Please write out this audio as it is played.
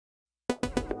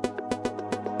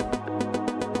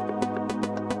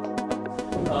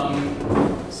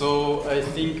So I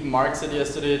think Mark said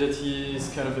yesterday that he is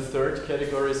kind of a third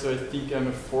category, so I think I'm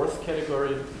a fourth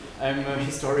category. I'm a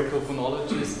historical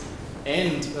phonologist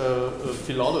and a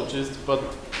philologist, but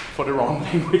for the wrong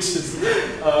languages.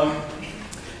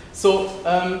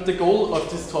 The goal of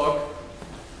this talk,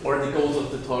 or the goals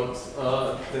of the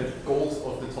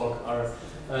talk are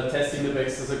testing the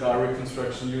Baxter-Zagar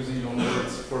reconstruction using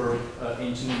loanwords for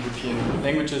ancient European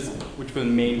languages, which will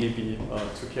mainly be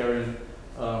Tocharian,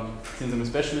 since I'm a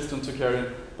specialist on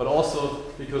Tocharian, but also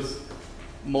because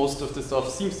most of the stuff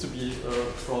seems to be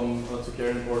from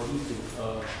Tocharian or into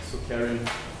Tocharian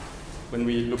when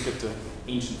we look at the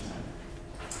ancient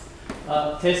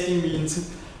time. Testing means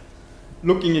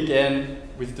looking again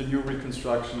with the new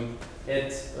reconstruction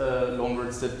at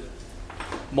loanwords that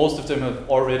most of them have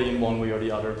already in one way or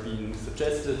the other been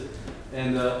suggested,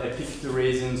 and I picked the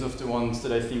raisins of the ones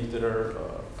that I think that are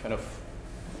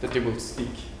that they will stick.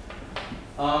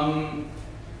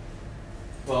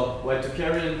 Well, why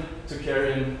Tocharian?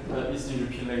 Tocharian is the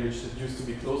European language that used to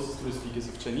be closest to the speakers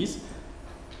of Chinese,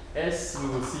 as we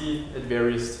will see at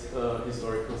various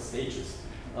historical stages,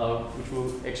 which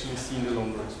we'll actually see in the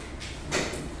loanwords.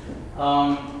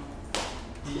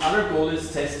 The other goal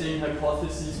is testing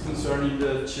hypotheses concerning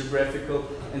the geographical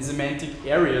and semantic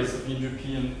areas of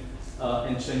Indo-European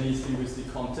and Chinese linguistic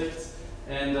contexts.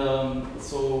 And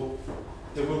so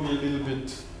there will be a little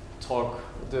bit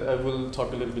I will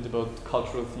talk a little bit about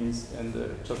cultural things and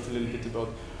just a little bit about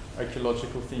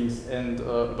archaeological things and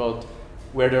about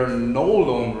where there are no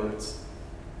loanwords,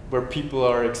 where people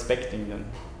are expecting them.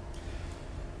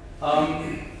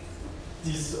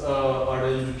 These are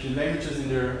the European languages in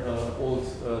their old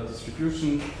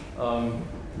distribution.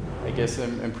 I guess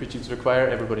I'm preaching to the choir,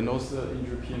 everybody knows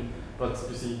Indo-European, but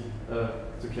you see,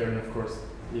 Tocharian, of course,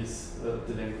 is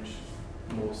the language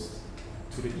most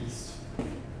to the east.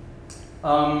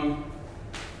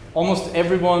 Almost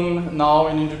everyone now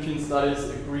in Indo-European studies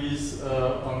agrees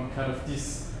on kind of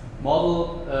this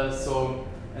model. So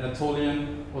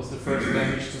Anatolian was the first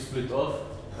language to split off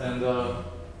and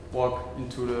walk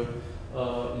into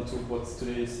what's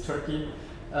today is Turkey,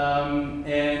 and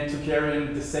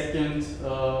Tocharian the second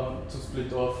to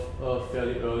split off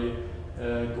fairly early,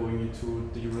 going into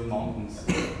the Ural Mountains.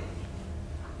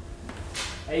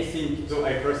 I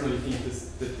personally think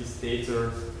that these dates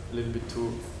are a little bit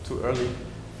too early,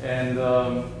 and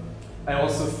I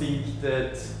also think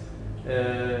that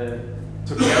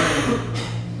Tocharian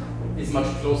is much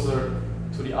closer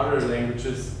to the other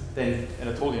languages than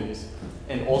Anatolian is,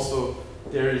 and also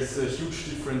there is a huge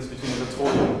difference between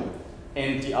Anatolian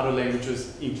and the other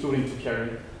languages, including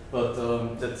Tocharian, but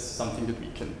that's something that we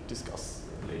can discuss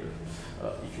later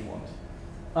if you want.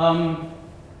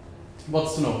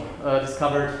 What's to know?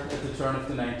 Discovered at the turn of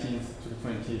the 19th to the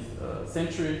 20th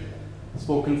century,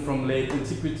 spoken from late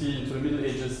antiquity into the Middle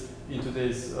Ages in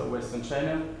today's Western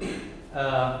China.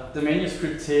 The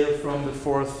manuscript tale from the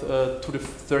 4th to the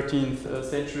 13th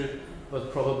century,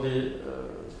 but probably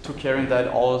Tocharian died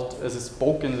out as a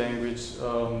spoken language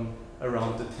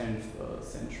around the 10th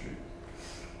century.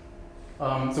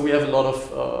 So we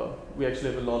actually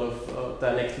have a lot of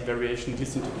dialectal variation, at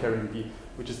least in Tocharian B,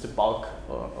 which is the bulk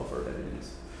of our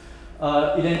evidence.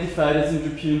 Identified as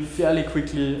Indo-European fairly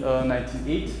quickly,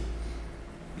 1908.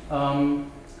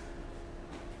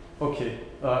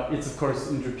 It's of course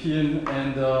Indo-European,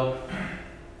 and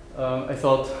I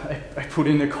thought I put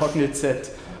in a cognate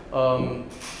set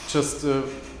just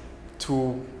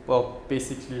to, well,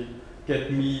 basically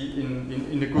get me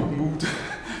in a good mood,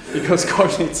 because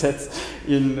cognate sets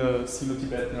in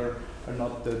Sino-Tibetan are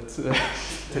not that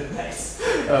nice,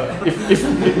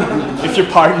 if you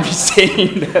pardon me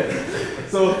saying that.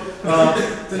 So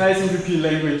it's a nice Indo-European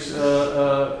language.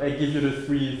 I give you the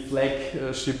three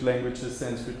flagship languages,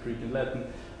 Sanskrit, Greek, and Latin,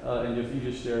 and you have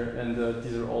English there, and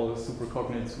these are all super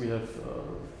cognates. We have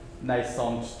nice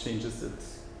sound changes that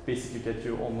basically get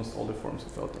you almost all the forms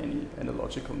without any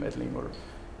analogical meddling or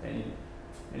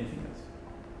anything else.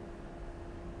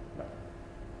 Yeah.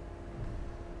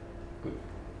 Good.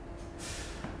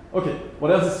 Okay,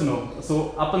 what else is to know?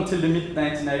 So up until the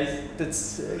mid-1990s,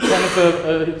 that's kind of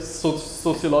a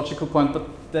sociological point, but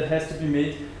that has to be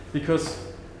made because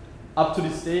up to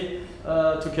this day,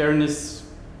 Tocharian is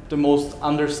the most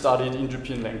understudied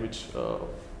Indo-European language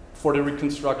for the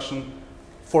reconstruction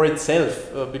for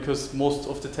itself, because most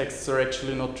of the texts are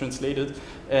actually not translated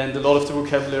and a lot of the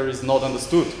vocabulary is not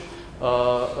understood.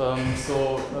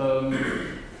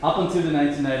 Up until the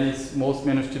 1990s, most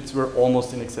manuscripts were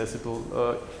almost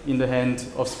inaccessible in the hand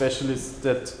of specialists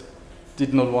that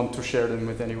did not want to share them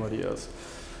with anybody else.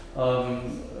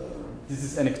 This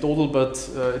is anecdotal, but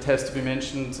it has to be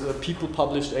mentioned. People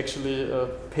published actually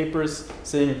papers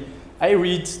saying, I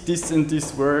read this and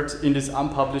this word in this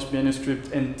unpublished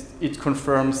manuscript and it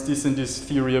confirms this and this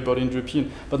theory about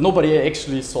Indo-European, but nobody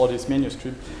actually saw this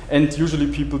manuscript. And usually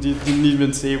people didn't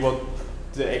even say what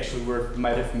the actual word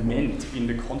might have meant in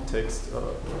the context.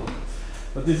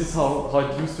 But this is how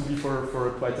it used to be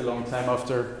for quite a long time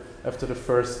after the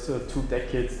first 2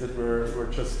 decades that were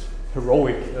just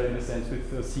heroic in a sense,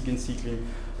 with Sieg and Siegling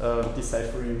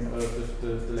deciphering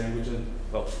the language and,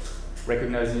 well,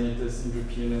 recognizing it as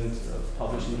Indo-European and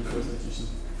publishing the first edition.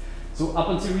 So up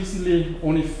until recently,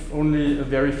 only a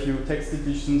very few text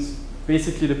editions.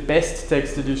 Basically, the best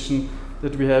text edition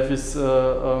that we have is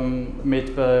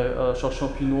made by Georges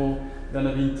Champineau,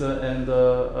 Werner Winter, and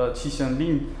Qixian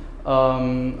Ling.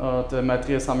 The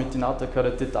Maitreya Sammitinataka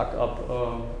that they dug up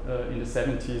in the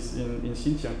 70s in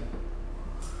Xinjiang.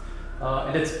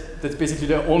 And that's basically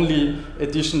the only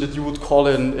edition that you would call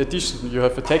an edition. You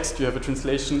have a text, you have a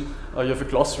translation, you have a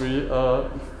glossary,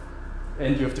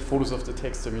 and you have the photos of the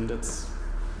text. I mean, that's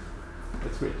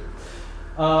great.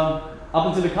 Up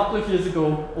until a couple of years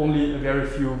ago, only a very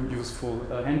few useful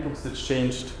handbooks. That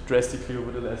changed drastically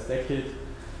over the last decade.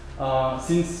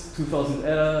 Since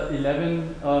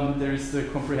 2011, there is the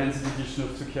comprehensive edition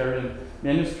of Tocharian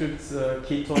manuscripts,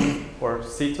 Keton, or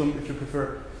Setum if you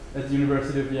prefer, at the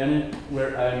University of Vienna,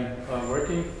 where I'm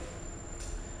working.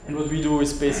 And what we do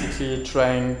is basically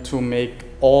trying to make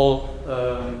all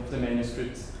the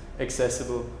manuscripts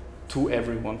accessible to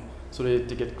everyone. So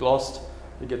they get glossed,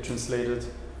 they get translated.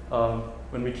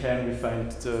 When we can, we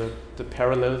find the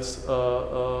parallels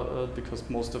because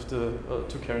most of the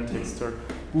Tocharian texts are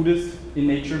Buddhist in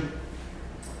nature,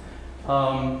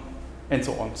 and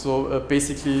so on. So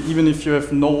basically, even if you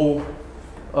have no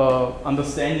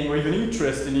understanding or even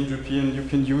interest in Indo-European, you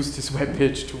can use this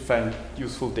webpage to find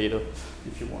useful data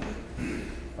if you want.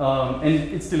 And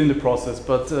it's still in the process,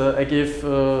 but I gave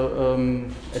a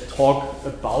talk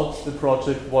about the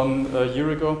project 1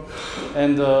 year ago,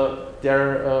 and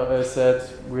there I said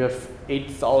we have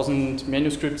 8,000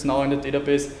 manuscripts now in the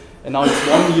database, and now it's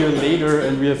 1 year later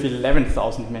and we have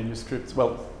 11,000 manuscripts,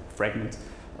 well, fragments,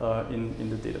 in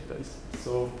the database.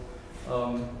 So,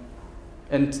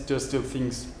 and there's still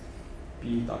things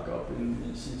being dug up in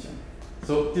Xinjiang.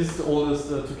 So this is the oldest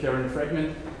Tocharian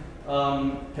fragment,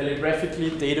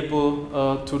 calligraphically datable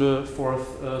to the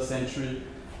 4th century,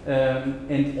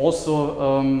 and also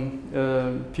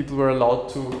people were allowed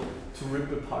to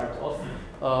rip a part off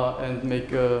and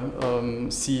make a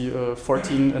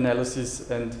C14 analysis,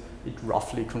 and it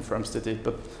roughly confirms the date,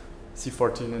 but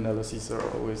C14 analyses are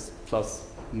always plus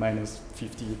minus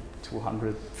 50 to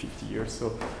 150 years,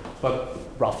 so, but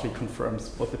roughly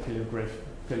confirms what the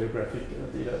paleographic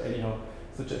data anyhow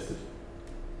suggested.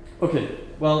 Okay,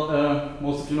 well,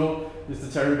 most of you know this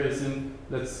is the Terry Basin.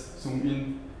 Let's zoom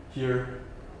in here.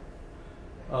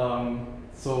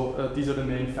 So these are the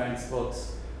main find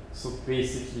spots. So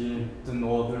basically, the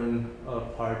northern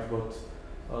part, what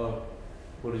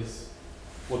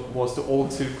was the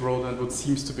old Silk Road and what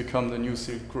seems to become the new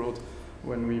Silk Road,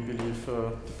 when we believe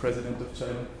the president of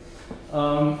China.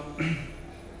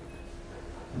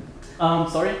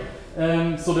 Sorry.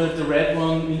 So the red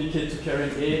one indicates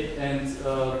Tocharian A, and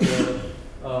the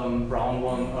brown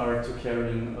one are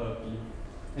Tocharian B.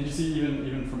 And you see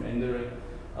even from Endere,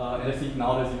 and I think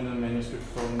now there's even a manuscript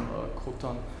from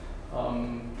Khotan.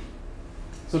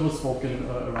 So it was spoken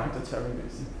around the Terry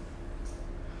Basin.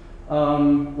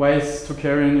 Why is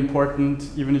Tocharian important,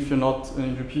 even if you're not an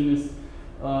Indo-Europeanist?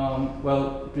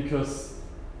 Well, because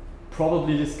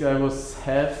probably this guy was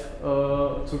half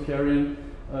Tocharian.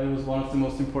 He was one of the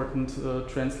most important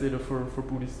translators for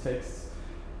Buddhist texts.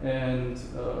 And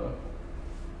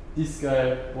this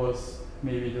guy was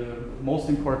maybe the most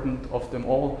important of them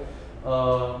all.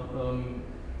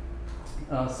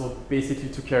 So basically,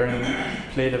 Tocharian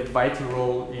played a vital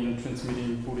role in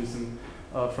transmitting Buddhism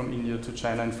from India to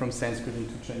China and from Sanskrit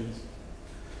into Chinese.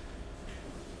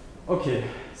 Okay,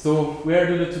 so where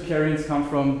do the Tocharians come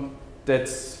from?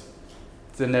 That's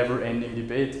the never-ending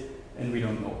debate, and we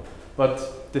don't know.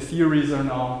 But the theories are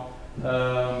now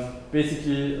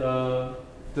basically the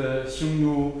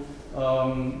Xiongnu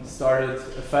started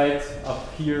a fight up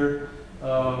here,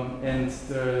 and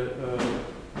the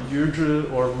Yurge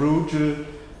or Ruje,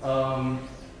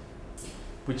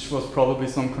 which was probably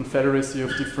some confederacy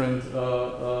of different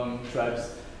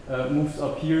tribes, moved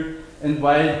up here. And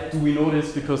why do we know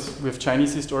this? Because we have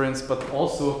Chinese historians, but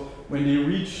also when they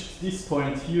reached this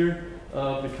point here,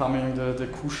 becoming the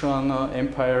Kushan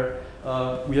Empire,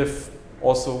 we have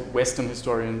also Western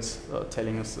historians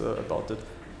telling us about it.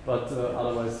 but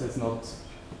otherwise there's not.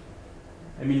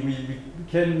 I mean, we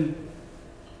can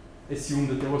assume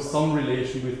that there was some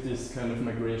relation with this kind of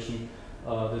migration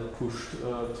that pushed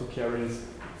Tocharians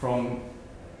from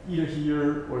either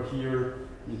here or here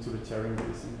into the Terran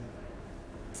Basin.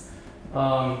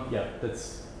 Yeah,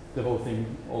 that's the whole thing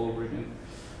all over again.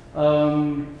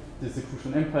 This is the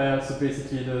Kushan Empire. So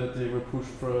basically, they were pushed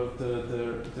for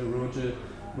the Roje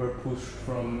were pushed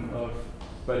from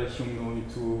by the Hyungno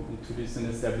into this and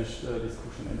established this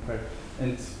Kushan Empire.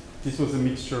 And this was a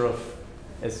mixture of,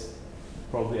 as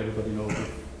probably everybody knows,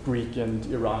 of Greek and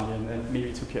Iranian and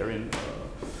maybe Tocharian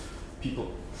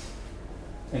people,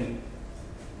 and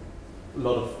a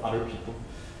lot of other people.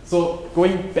 So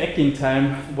going back in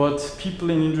time, what people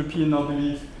in Indo-European now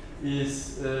believe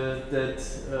is that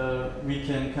we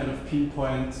can kind of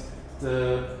pinpoint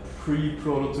the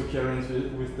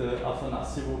pre-Proto-Tocharians with the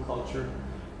Afanasyevo culture.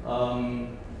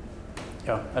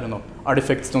 Yeah, I don't know.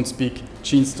 Artifacts don't speak,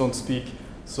 genes don't speak,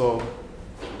 so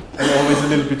I'm always a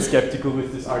little bit skeptical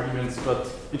with these arguments, but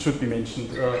it should be mentioned.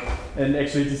 And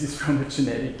actually, this is from a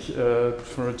genetic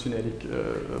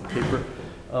paper.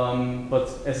 But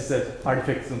as I said,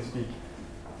 artifacts don't speak,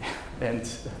 and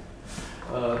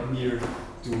near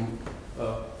do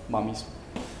mummies.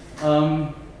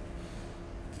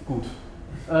 Good.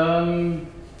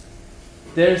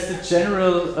 There's a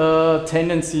general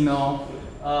tendency now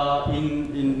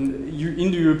in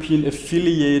Indo-European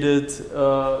affiliated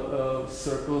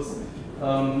circles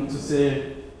to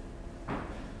say,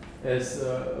 as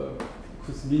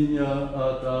Kuzminia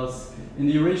does, in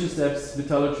the Eurasian steppes,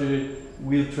 metallurgy,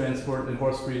 wheel transport, and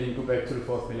horse breeding go back to the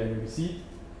 4th millennium BC.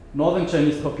 Northern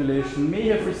Chinese population may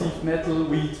have received metal,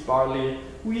 wheat, barley,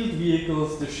 wheeled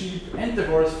vehicles, the sheep, and the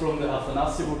horse from the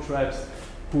Afanasyevo tribes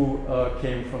who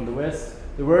came from the west.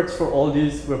 The words for all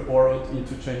these were borrowed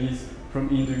into Chinese from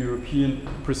Indo-European,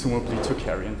 presumably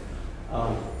Tocharian,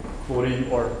 quoting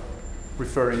or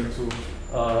referring to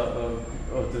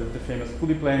the famous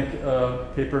Pouilly-Blanc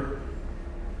paper.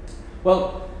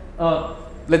 Well,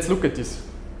 let's look at this.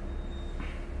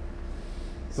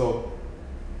 So,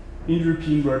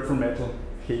 Indo-European word for metal,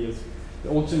 Ches. The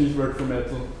Old Chinese word for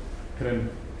metal, Krem.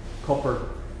 Copper,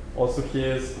 also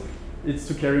Ches.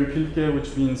 It's Tocharian Pilke,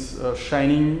 which means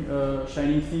shining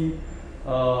thing.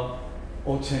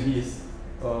 Old Chinese,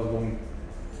 Long.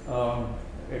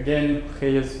 Again,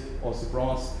 Ches, also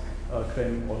bronze,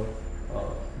 Krem or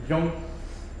Yong.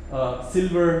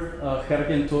 Silver,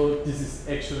 Hergento, this is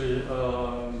actually,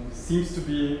 seems to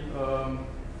be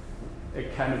a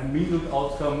kind of mingled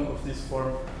outcome of this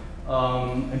form.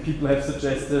 And people have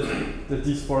suggested that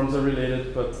these forms are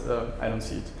related, but I don't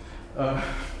see it.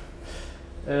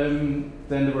 Then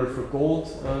the word for gold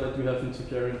that we have in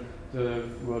Tocharian, the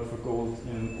word for gold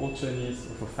in Old Chinese,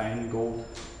 or for fine gold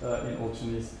in Old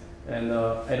Chinese, and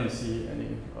I don't see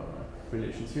any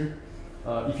relations here.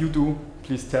 If you do,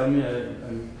 please tell me,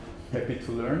 I'm happy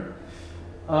to learn.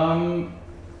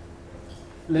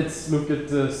 Let's look at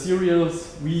the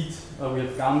cereals, wheat. We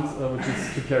have Gant, which is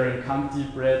Tocharian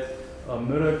Kanti, bread,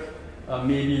 Murek.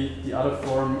 Maybe the other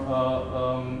form,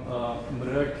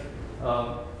 Murek,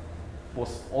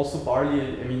 was also barley.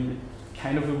 I mean,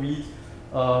 kind of a wheat.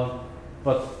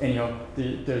 But anyhow,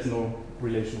 there's no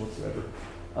relation whatsoever.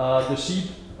 The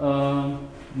sheep,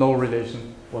 no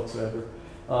relation whatsoever.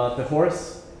 The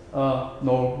horse,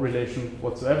 no relation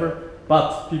whatsoever.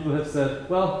 But people have said,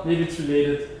 well, maybe it's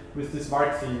related with this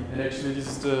Vark thing. And actually, this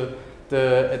is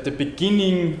at the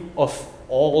beginning of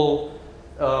all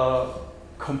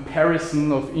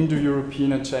comparison of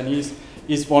Indo-European and Chinese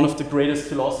is one of the greatest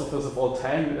philosophers of all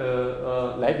time,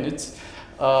 Leibniz,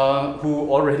 who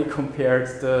already compared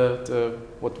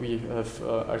what we have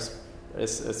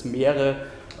as Meere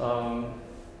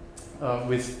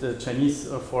with the Chinese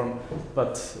form,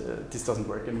 but this doesn't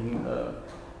work. I mean,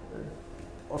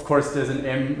 of course, there's an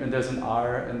M and there's an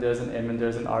R and there's an M and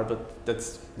there's an R, but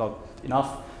that's not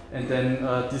enough. And then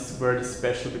this word is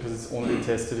special because it's only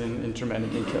tested in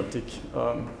Germanic and Celtic.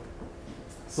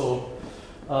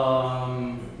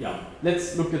 Yeah,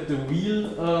 let's look at the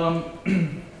wheel.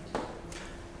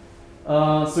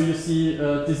 So you see,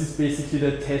 this is basically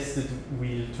the tested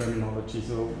wheel terminology.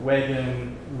 So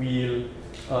wagon, wheel,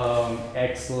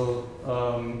 axle,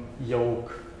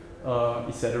 yoke,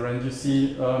 etc. And you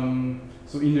see,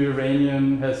 so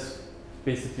Indo-Iranian has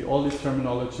basically all this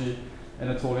terminology.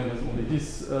 Anatolian has only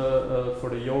this for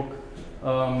the yoke.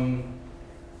 And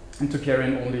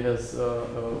Tocharian only has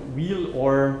wheel,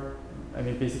 or, I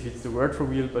mean, basically it's the word for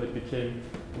wheel, but it became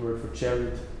the word for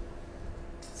chariot.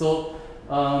 So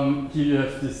here you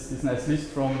have this nice list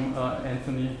from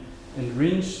Anthony and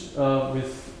Rinch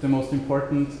with the most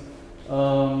important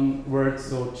words,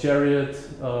 so chariot,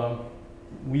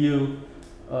 wheel,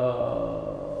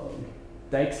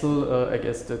 Deichsel, I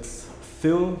guess that's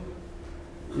fill,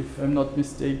 if I'm not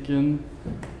mistaken,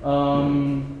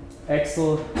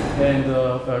 axle, and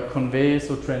convey,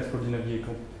 so transport in a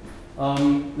vehicle.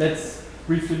 Let's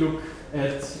briefly look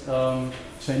at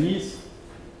Chinese.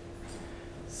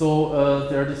 So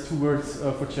there are these two words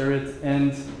for chariot,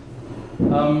 and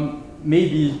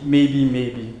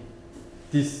maybe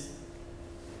this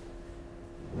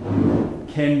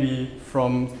can be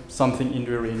from something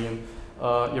Indo-Iranian.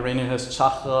 Iranian has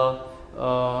chakra,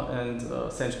 and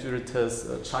Sanskrit has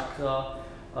chakra,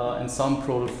 and some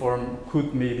proto-form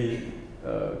could maybe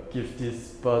give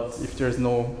this, but if there's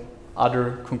no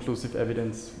other conclusive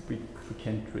evidence, we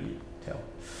can't really tell.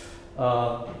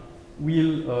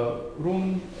 Wheel,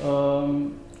 run,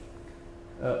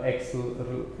 axle,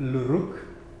 luruk,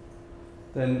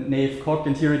 then nave, cock,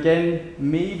 and here again,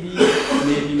 maybe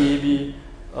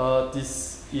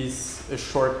this is a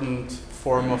shortened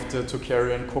form of the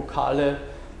Tocharian kokale,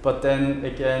 but then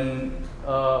again,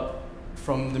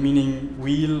 from the meaning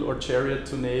wheel or chariot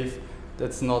to nave,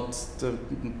 that's not the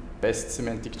best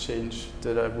semantic change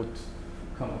that I would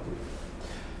come up with.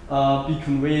 Be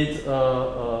conveyed,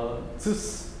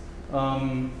 cis,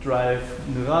 drive,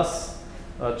 nuras,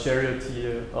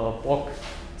 charioteer, bok.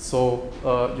 So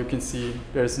you can see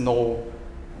there's not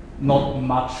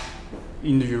much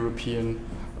Indo-European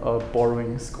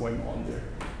borrowings going on there.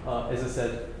 As I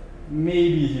said,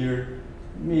 maybe here,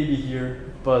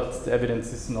 but the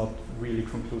evidence is not really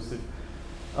conclusive.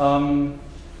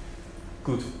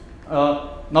 Good.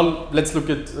 Now let's look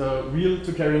at real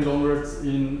Tocharian loanwords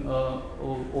in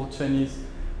Old Chinese.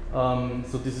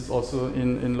 So this is also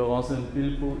in Laurence and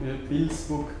Bill's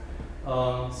book.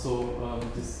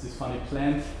 This funny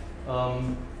plant.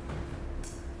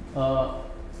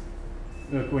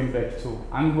 Going back to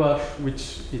anguash,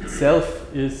 which itself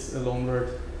is a loanword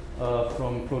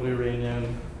from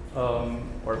Proto-Iranian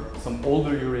or some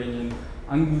older Iranian,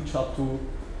 angu chatu.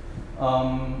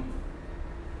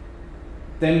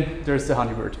 Then there's the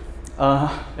honey word.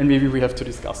 And maybe we have to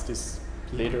discuss this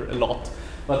later a lot.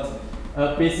 But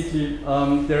basically,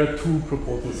 there are two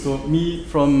proposals. So mi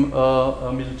from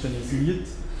Middle Chinese mit,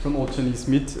 from Old Chinese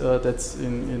mit, that's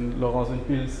in Laurence and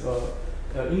Bill's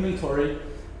inventory,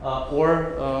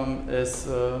 or as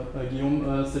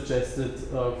Guillaume suggested,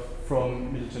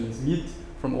 from Middle Chinese mit,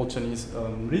 from Old Chinese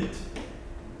rit.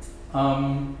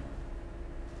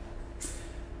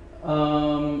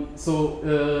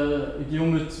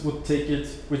 Guillaume would take it,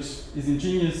 which is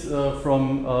ingenious,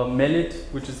 from melit,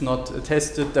 which is not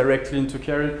attested directly into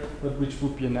Tocharian, but which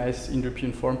would be a nice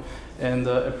Indo-European form, and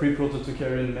a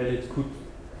pre-Proto-Tocharian melit could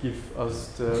give us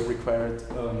the required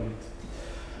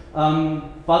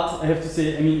but I have to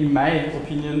say, I mean, in my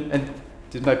opinion, and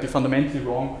this might be fundamentally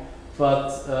wrong, but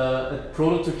a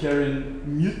Proto-Tocharian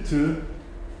mute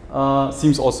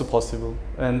seems also possible,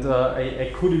 and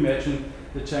I could imagine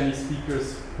the Chinese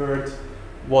speakers heard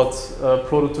what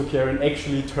Proto-Tocharian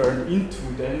actually turned into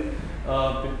then.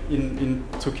 In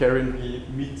Tocharian we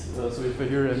mit, so if I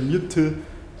hear a mute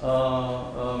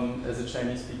as a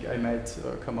Chinese speaker, I might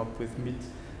come up with mit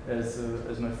as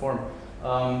my form.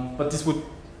 But this would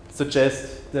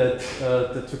suggest that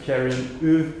the Tocharian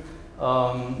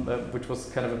which was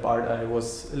kind of a barred I,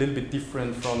 was a little bit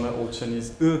different from the Old Chinese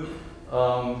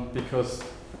because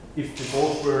if they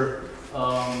both were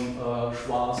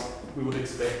schwas, we would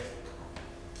expect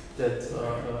that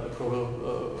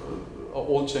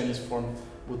Old Chinese form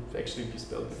would actually be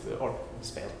spelled with,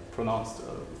 pronounced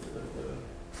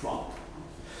with schwa.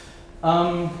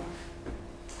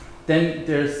 Then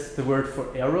there's the word for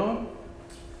arrow.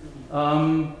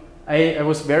 I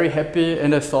was very happy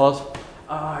and I thought,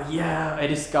 yeah, I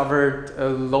discovered a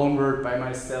loanword by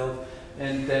myself,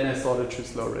 and then I saw that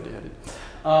Trissler already had it.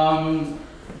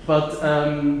 But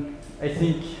I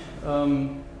think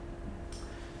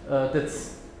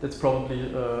that's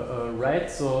probably right.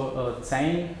 So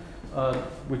Zain,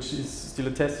 which is still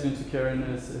attested in Tocharian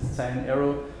as Zain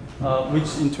arrow,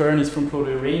 which in turn is from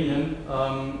Proto-Iranian,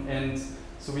 and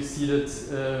so we see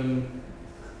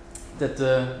that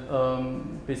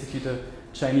basically the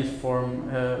Chinese form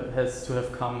has to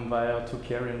have come via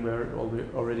Tocharian, where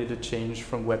already the change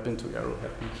from weapon to arrow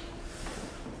happened.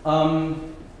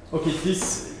 Okay,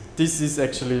 this is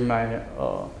actually my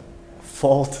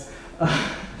fault.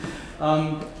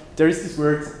 There is this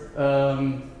word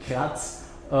kratz,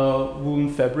 woolen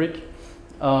fabric.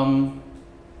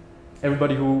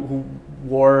 Everybody who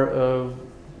wore a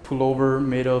pullover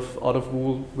made out of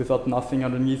wool without nothing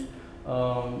underneath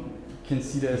can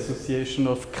see the association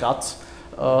of kratz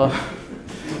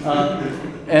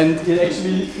And it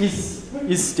actually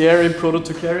is there in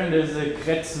Proto-Tocharian. There's a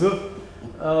kretzwe,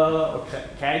 or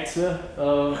kreizwe,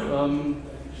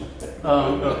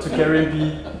 Tocharian B,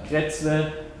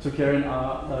 kretzwe, Tocharian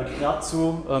A,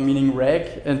 kratzu, meaning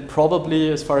rag, and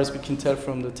probably, as far as we can tell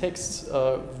from the texts,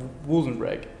 woolen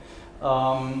rag.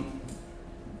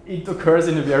 It occurs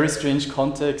in a very strange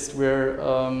context where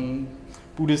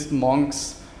Buddhist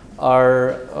monks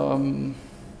are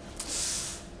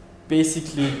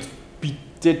basically,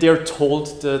 they're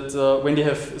told that when they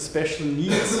have special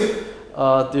needs,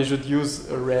 they should use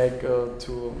a rag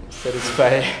to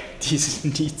satisfy these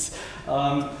needs.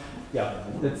 Yeah,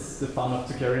 that's the fun of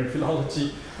Tocharian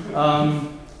philology.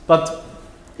 But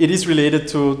it is related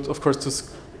to, of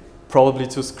course, probably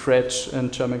to scratch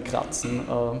and German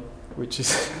kratzen, which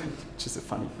is a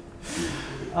funny thing.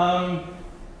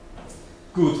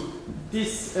 Good.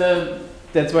 This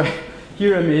that's why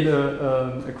here I made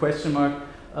a question mark.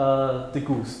 The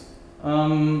goose.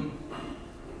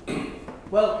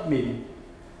 Well, maybe.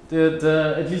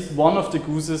 At least one of the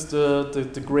gooses,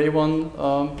 the gray one,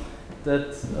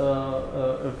 that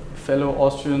a fellow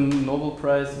Austrian Nobel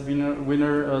Prize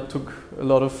winner took a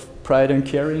lot of pride in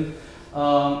carrying,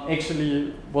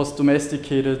 actually was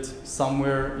domesticated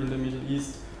somewhere in the Middle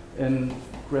East and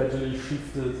gradually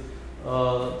shifted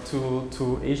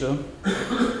to Asia.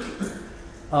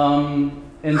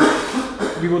 And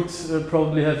we would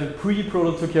probably have a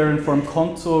pre-Proto-Tocharian form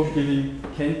konto giving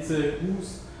kente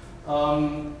goose.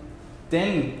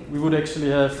 Then we would actually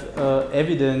have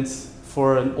evidence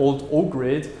for an old O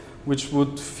grade, which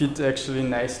would fit actually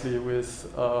nicely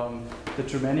with the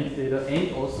Germanic data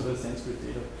and also the Sanskrit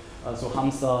data. So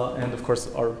Hamsa and of course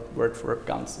our word for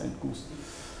Gans and goose.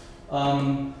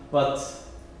 But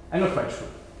I'm not quite sure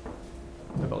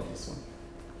about this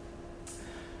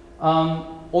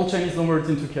one. Old Chinese loanwords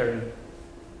in Tocharian.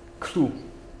 Clue.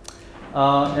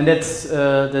 And that's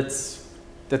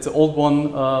an old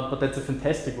one, but that's a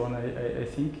fantastic one, I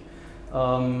think.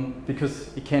 Because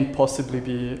it can't possibly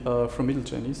be from Middle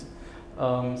Chinese.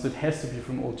 So it has to be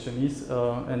from Old Chinese,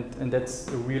 and that's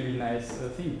a really nice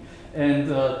thing. And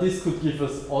this could give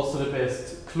us also the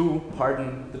best clue,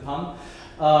 pardon the pun,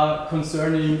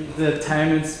 concerning the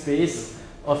time and space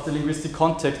of the linguistic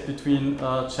contact between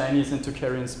Chinese and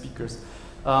Tocharian speakers.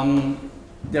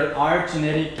 There are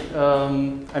genetic,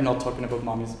 I'm not talking about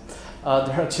mummies,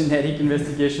 there are genetic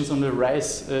investigations on the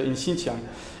rice in Xinjiang.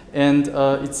 And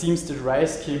it seems that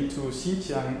rice came to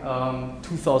Xinjiang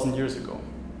 2,000 years ago.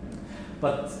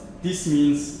 But this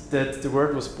means that the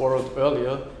word was borrowed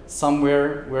earlier,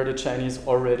 somewhere where the Chinese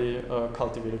already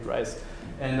cultivated rice.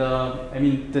 And I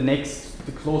mean,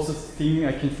 the closest thing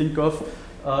I can think of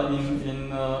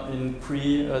in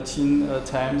pre-Qin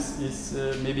times is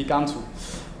maybe Gansu.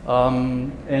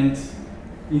 And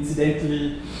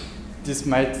incidentally, this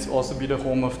might also be the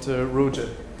home of the Roje.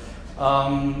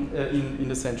 In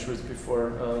the centuries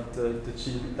before the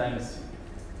Qin dynasty.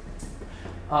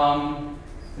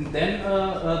 And then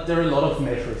there are a lot of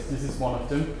measures. This is one of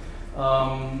them.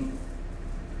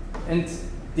 And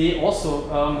they also,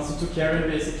 so Tocharian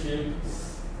basically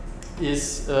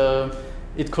is,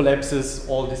 it collapses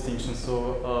all distinctions.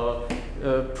 So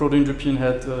Proto-Indo-European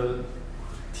had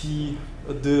T,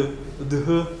 D,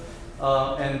 H,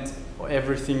 and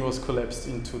everything was collapsed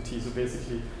into T. So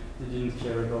basically, they didn't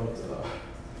care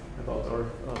about our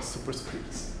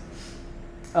superscripts.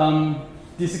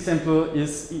 This example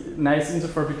is nice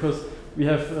insofar because we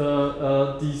have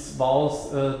these vowels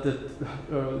that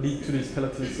lead to this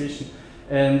palatalization.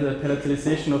 And the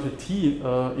palatalization of a T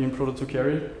in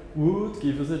Proto-Tocharian would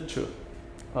give us a ch.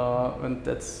 And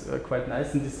that's quite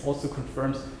nice. And this also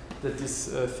confirms that this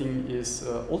thing is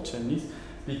Old Chinese,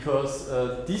 because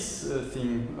this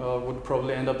thing would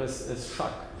probably end up as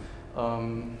shak.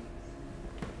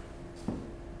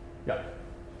 Yeah,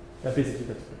 basically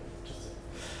that's what I just said.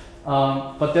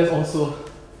 But there's also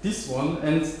this one,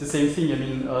 and the same thing. I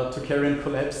mean, Tocharian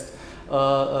collapsed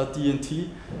D and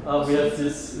T. We have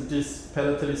this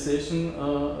palatalization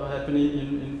happening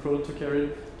in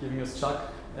Proto-Tocharian, giving us chak,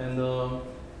 and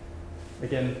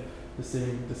again the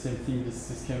same thing.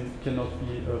 This cannot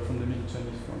be from the Middle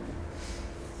Chinese form.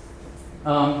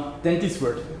 Then this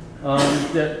word.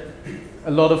 A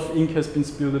lot of ink has been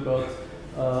spilled about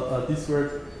this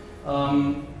word.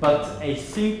 But I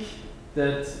think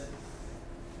that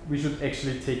we should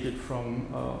actually take it from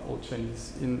Old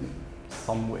Chinese in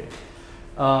some way.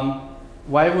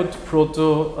 Why would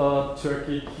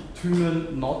Proto-Turkic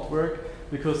Tümen not work?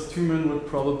 Because Tümen would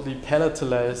probably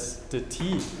palatalize the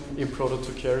T in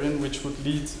Proto-Tocharian, which would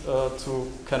lead to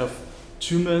kind of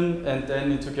Tümen, and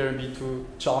then in Tocharian B to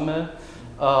Chame.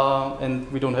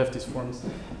 and we don't have these forms.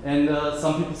 And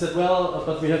some people said, well,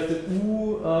 but we have the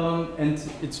U, and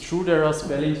it's true there are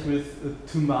spellings with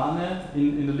tumane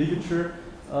in the literature,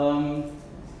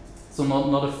 so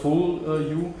not a full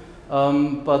U,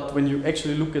 but when you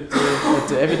actually look at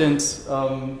the evidence,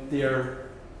 they are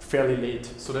fairly late.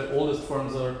 So the oldest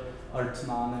forms are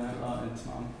tmane and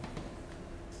tman.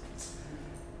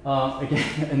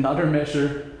 Again, another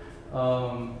measure,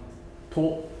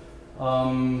 to.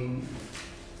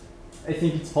 I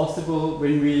think it's possible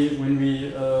when we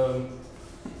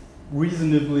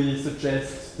reasonably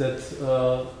suggest that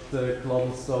the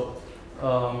glottal stop,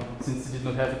 since they did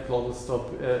not have a glottal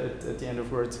stop at the end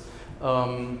of words,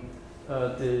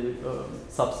 they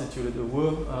substituted a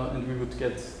w, and we would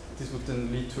get, this would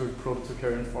then lead to a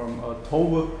proto-Tokarian form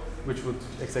tow, which would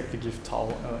exactly give tau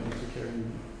in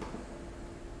Tokarian.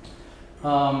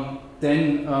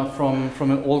 Then from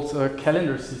an old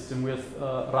calendar system with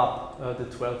Rab, the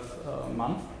 12th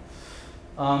month,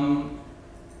 and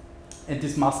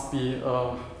this must be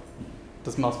from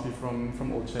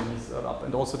Old Chinese Rab,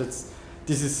 and also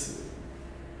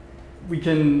we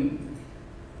can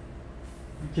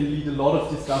lead a lot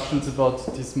of discussions about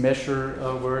these measure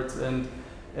words, and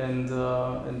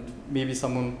maybe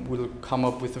someone will come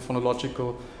up with a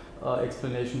phonological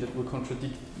explanation that will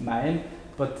contradict mine.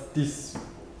 But this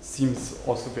seems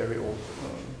also very old.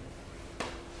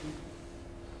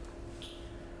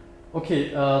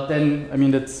 Okay, then, I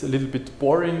mean, that's a little bit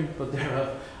boring, but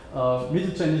there are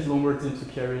Middle Chinese loanwords in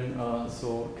Tokarian,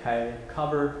 so kai,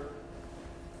 cover,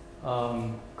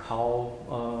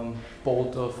 cow,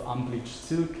 bolt of unbleached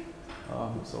silk,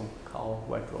 so cow,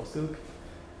 white raw silk.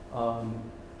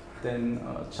 Then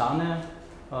chane,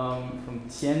 from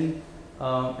tian,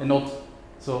 and not,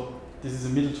 so this is a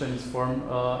Middle Chinese form,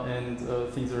 and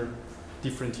things are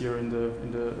different here in the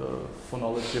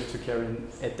phonology of Tokarian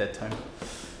at that time.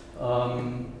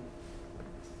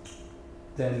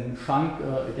 Then shank,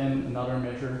 again another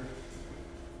measure.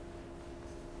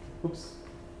 Oops.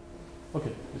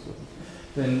 Okay, this wasn't.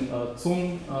 Then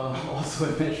tsung, also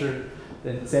a measure.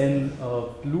 Then zen,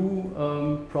 blue,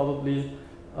 probably.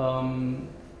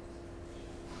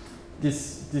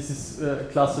 This is a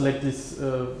cluster like this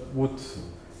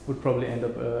would probably end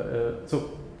up,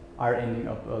 so are ending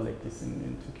up like this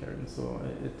in Tokarian, so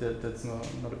that's not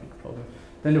a big problem.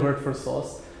 Then the word for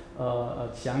SOAS,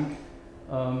 tiang,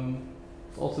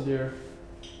 also there.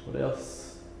 What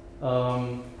else?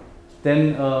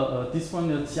 Then this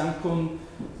one, tiangkun,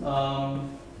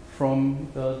 from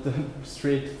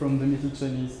straight from the Middle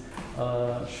Chinese.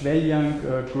 Schweljang,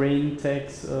 grain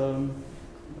tags,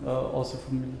 also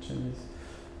from Middle Chinese.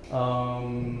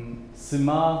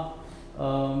 Sima,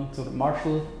 so the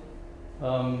marshal.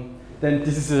 Then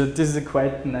this is a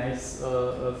quite nice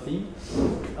thing.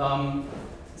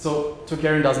 So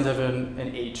Tokarian doesn't have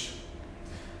an H,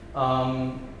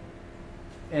 and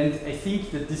I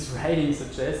think that this writing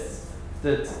suggests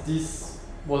that this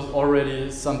was already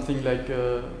something like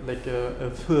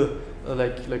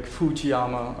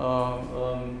Fujiyama,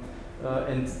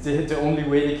 and the only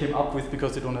way they came up with,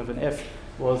 because they don't have an F,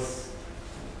 was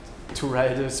to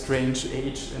write a strange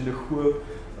H and a Hu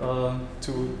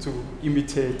to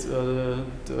imitate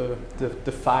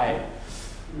the phi.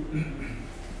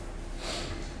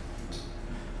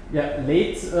 Yeah,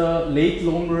 late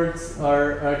loanwords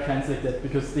are kinds like that,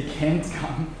 because they can't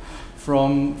come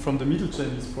from the Middle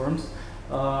Chinese forms,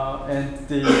 and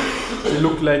they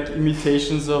look like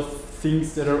imitations of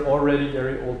things that are already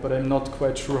very old. But I'm not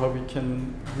quite sure how we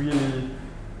can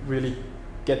really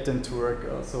get them to work.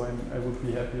 So I would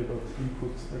be happy about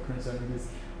input concerning this.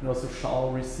 And also Shao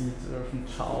receipt from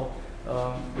Chao,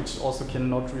 which also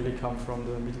cannot really come from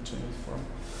the Middle Chinese form.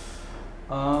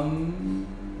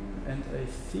 And I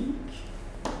think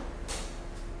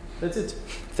that's it.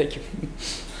 Thank you.